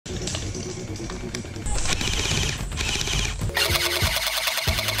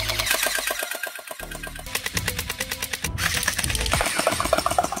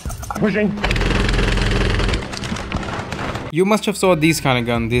Pushing. You must have saw these kind of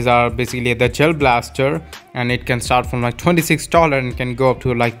guns. These are basically the gel blaster, and it can start from like $26 and can go up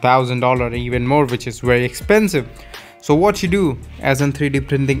to like $1,000 even more, which is very expensive. So what you do as a 3D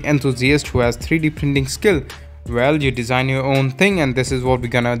printing enthusiast who has 3D printing skill? Well, you design your own thing, and this is what we're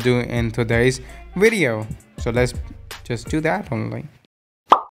gonna do in today's video. So let's just do that only.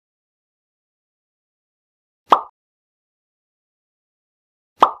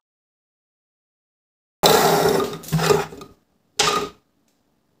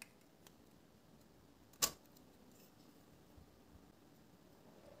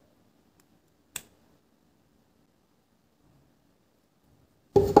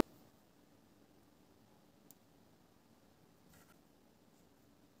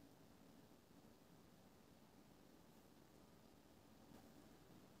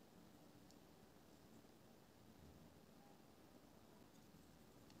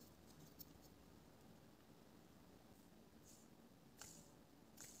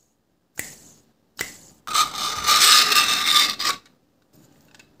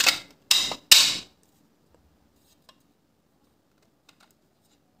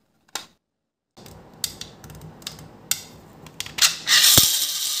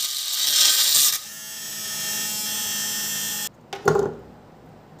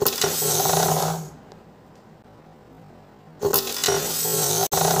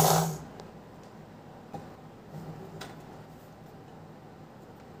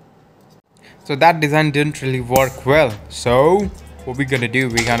 So that design didn't really work well. So what we're gonna do,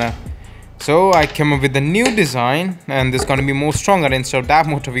 so I came up with a new design, and this is gonna be more stronger. Instead of that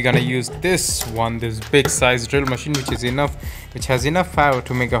motor, we're gonna use this one, this big size drill machine, which has enough power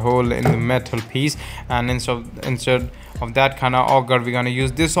to make a hole in the metal piece. And instead of that kind of auger, we're gonna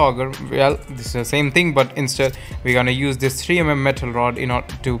use this auger. Well, this is the same thing, but instead we're gonna use this 3mm metal rod in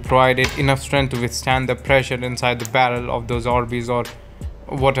order to provide it enough strength to withstand the pressure inside the barrel of those Orbeez or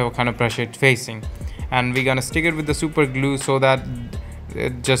whatever kind of pressure it's facing. And we're gonna stick it with the super glue so that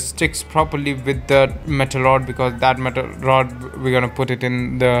it just sticks properly with the metal rod, because that metal rod we're gonna put it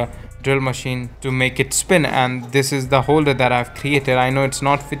in the drill machine to make it spin. And this is the holder that I've created. I know it's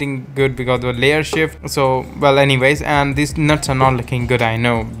not fitting good because of the layer shift, so well, anyways, and these nuts are not looking good, I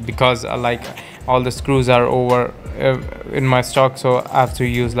know, because like all the screws are over in my stock, so I have to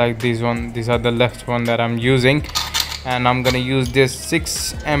use like these are the left one that I'm using. And I'm gonna use this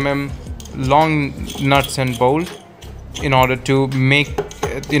 6mm long nuts and bolt in order to make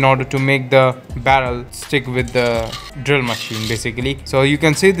the barrel stick with the drill machine, basically. So you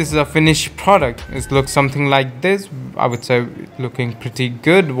can see this is a finished product. It looks something like this. I would say looking pretty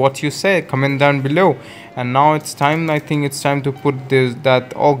good. What you say, comment down below. And now it's time, I think it's time to put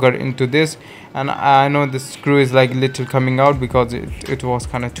that auger into this. And I know the screw is like little coming out because it was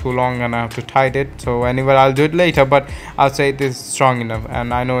kind of too long and I have to tighten it. So anyway, I'll do it later, but I'll say it is strong enough.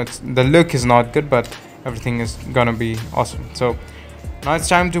 And I know the look is not good, but everything is gonna be awesome. So now it's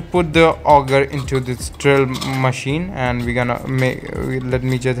time to put the auger into this drill machine, and we're gonna let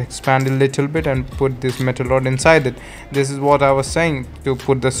me just expand a little bit and put this metal rod inside it. This is what I was saying, to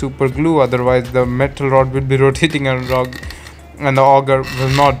put the super glue, otherwise the metal rod will be rotating and the auger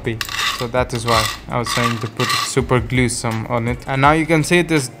will not be. So that is why I was saying to put super glue some on it. And now you can see it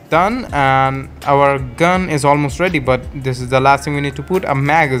is done, and our gun is almost ready. But this is the last thing we need to put: a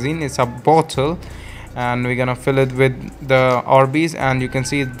magazine. It's a bottle, and we're gonna fill it with the Orbeez. And you can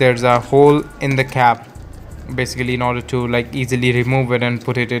see there's a hole in the cap, basically, in order to like easily remove it and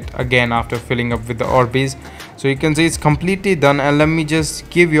put it again after filling up with the Orbeez. So you can see it's completely done. And let me just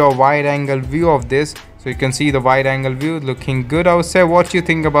give you a wide angle view of this. So you can see the wide angle view looking good. I would say, what you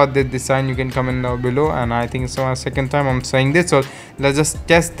think about the design, you can comment down below. And I think it's my second time I'm saying this, so let's just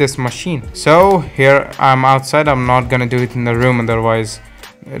test this machine. So here I'm outside. I'm not gonna do it in the room, otherwise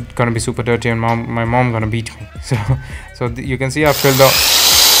it's gonna be super dirty and my mom gonna beat me. So you can see I filled the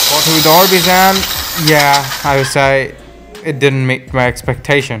water with the Orbeez, and yeah, I would say it didn't meet my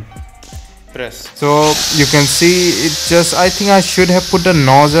expectation. Press. So you can see it just, I think I should have put a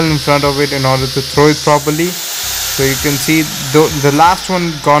nozzle in front of it in order to throw it properly. So you can see the last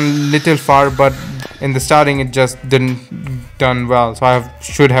one gone little far, but in the starting it just didn't done well. So I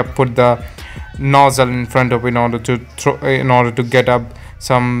should have put the nozzle in front of it in order to get up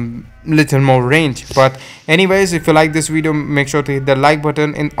some little more range. But anyways, if you like this video, make sure to hit the like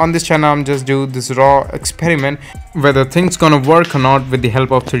button. On this channel I'm just do this raw experiment whether things gonna work or not with the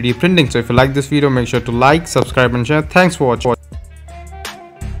help of 3D printing. So if you like this video, make sure to like, subscribe and share. Thanks for watching.